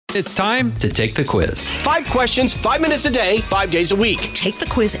It's time to take the quiz. 5 questions, 5 minutes a day, 5 days a week. Take the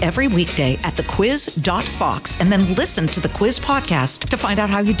quiz every weekday at thequiz.fox and then listen to the quiz podcast to find out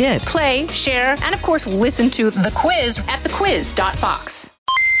how you did. Play, share, and of course, listen to the quiz at thequiz.fox.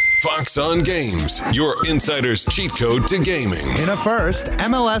 Fox on Games, your insider's cheat code to gaming. In a first,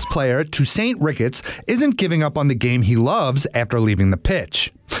 MLS player Tosaint Ricketts isn't giving up on the game he loves after leaving the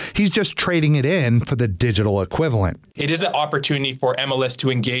pitch. He's just trading it in for the digital equivalent. It is an opportunity for MLS to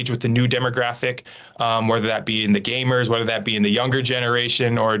engage with the new demographic, whether that be in the gamers, whether that be in the younger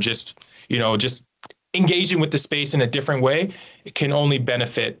generation, or just engaging with the space in a different way. It can only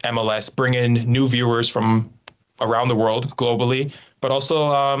benefit MLS, bring in new viewers from around the world globally, but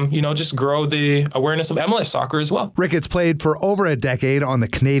also, just grow the awareness of MLS soccer as well. Ricketts played for over a decade on the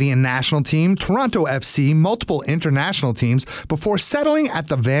Canadian national team, Toronto FC, multiple international teams, before settling at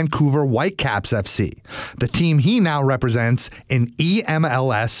the Vancouver Whitecaps FC, the team he now represents in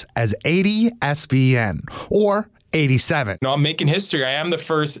eMLS as 80 SVN, or 87. I'm making history. I am the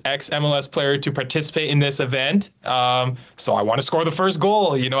first ex-MLS player to participate in this event. So I want to score the first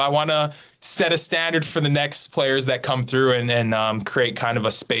goal. I want to set a standard for the next players that come through and create kind of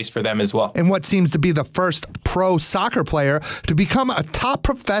a space for them as well. And what seems to be the first pro soccer player to become a top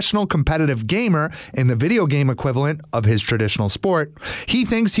professional competitive gamer in the video game equivalent of his traditional sport, he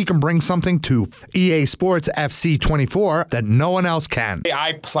thinks he can bring something to EA Sports FC 24 that no one else can.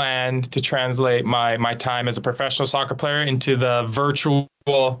 I planned to translate my time as a professional soccer player into the virtual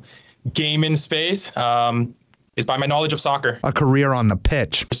gaming space. Is by my knowledge of soccer. A career on the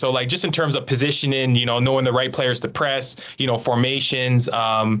pitch. So just in terms of positioning, knowing the right players to press, formations,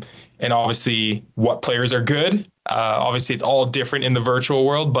 and obviously what players are good. Obviously it's all different in the virtual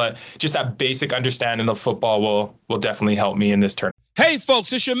world, but just that basic understanding of football will definitely help me in this tournament. Hey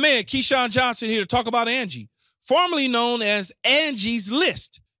folks, it's your man Keyshawn Johnson here to talk about Angie, formerly known as Angie's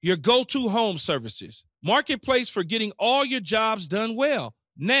List, your go-to home services marketplace for getting all your jobs done well.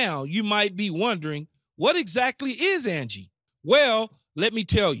 Now you might be wondering, what exactly is Angie? Well, let me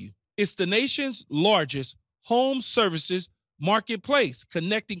tell you. It's the nation's largest home services marketplace,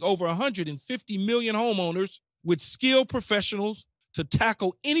 connecting over 150 million homeowners with skilled professionals to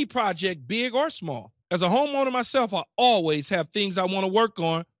tackle any project, big or small. As a homeowner myself, I always have things I want to work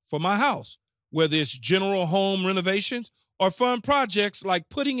on for my house, whether it's general home renovations or fun projects like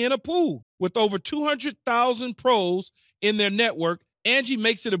putting in a pool. With over 200,000 pros in their network, Angie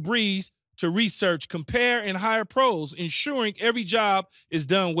makes it a breeze to research, compare, and hire pros, ensuring every job is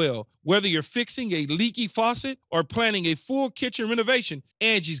done well. Whether you're fixing a leaky faucet or planning a full kitchen renovation,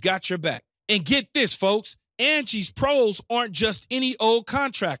 Angie's got your back. And get this, folks, Angie's pros aren't just any old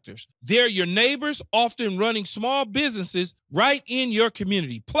contractors. They're your neighbors, often running small businesses right in your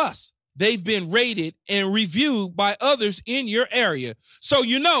community. Plus, they've been rated and reviewed by others in your area, so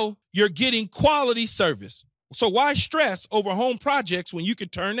you're getting quality service. So why stress over home projects when you can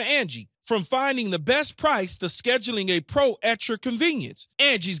turn to Angie? From finding the best price to scheduling a pro at your convenience,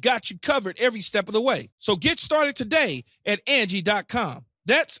 Angie's got you covered every step of the way. So get started today at Angie.com.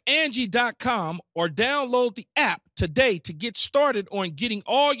 That's Angie.com, or download the app today to get started on getting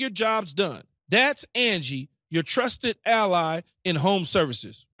all your jobs done. That's Angie, your trusted ally in home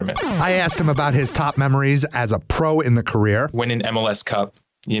services. I asked him about his top memories as a pro in the career. Winning MLS Cup,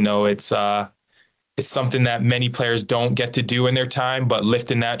 it's something that many players don't get to do in their time, but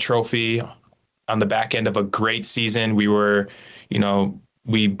lifting that trophy on the back end of a great season, we were,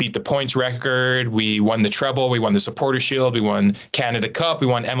 we beat the points record, we won the treble, we won the Supporter Shield, we won Canada Cup, we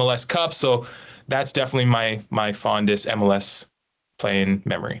won MLS Cup. So that's definitely my fondest MLS playing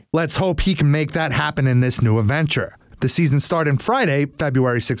memory. Let's hope he can make that happen in this new adventure. The season started Friday,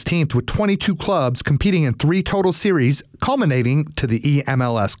 February 16th, with 22 clubs competing in 3 total series, culminating to the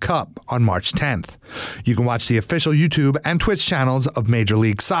eMLS Cup on March 10th. You can watch the official YouTube and Twitch channels of Major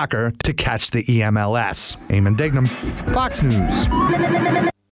League Soccer to catch the eMLS. Eamon Dignam, Fox News.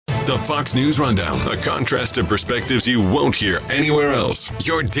 The Fox News Rundown, a contrast of perspectives you won't hear anywhere else.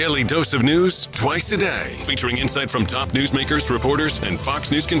 Your daily dose of news twice a day, featuring insight from top newsmakers, reporters, and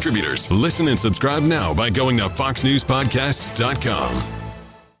Fox News contributors. Listen and subscribe now by going to foxnewspodcasts.com.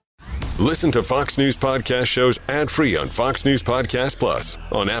 Listen to Fox News Podcast shows ad-free on Fox News Podcast Plus,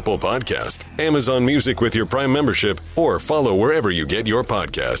 on Apple Podcast, Amazon Music with your Prime membership, or follow wherever you get your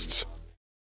podcasts.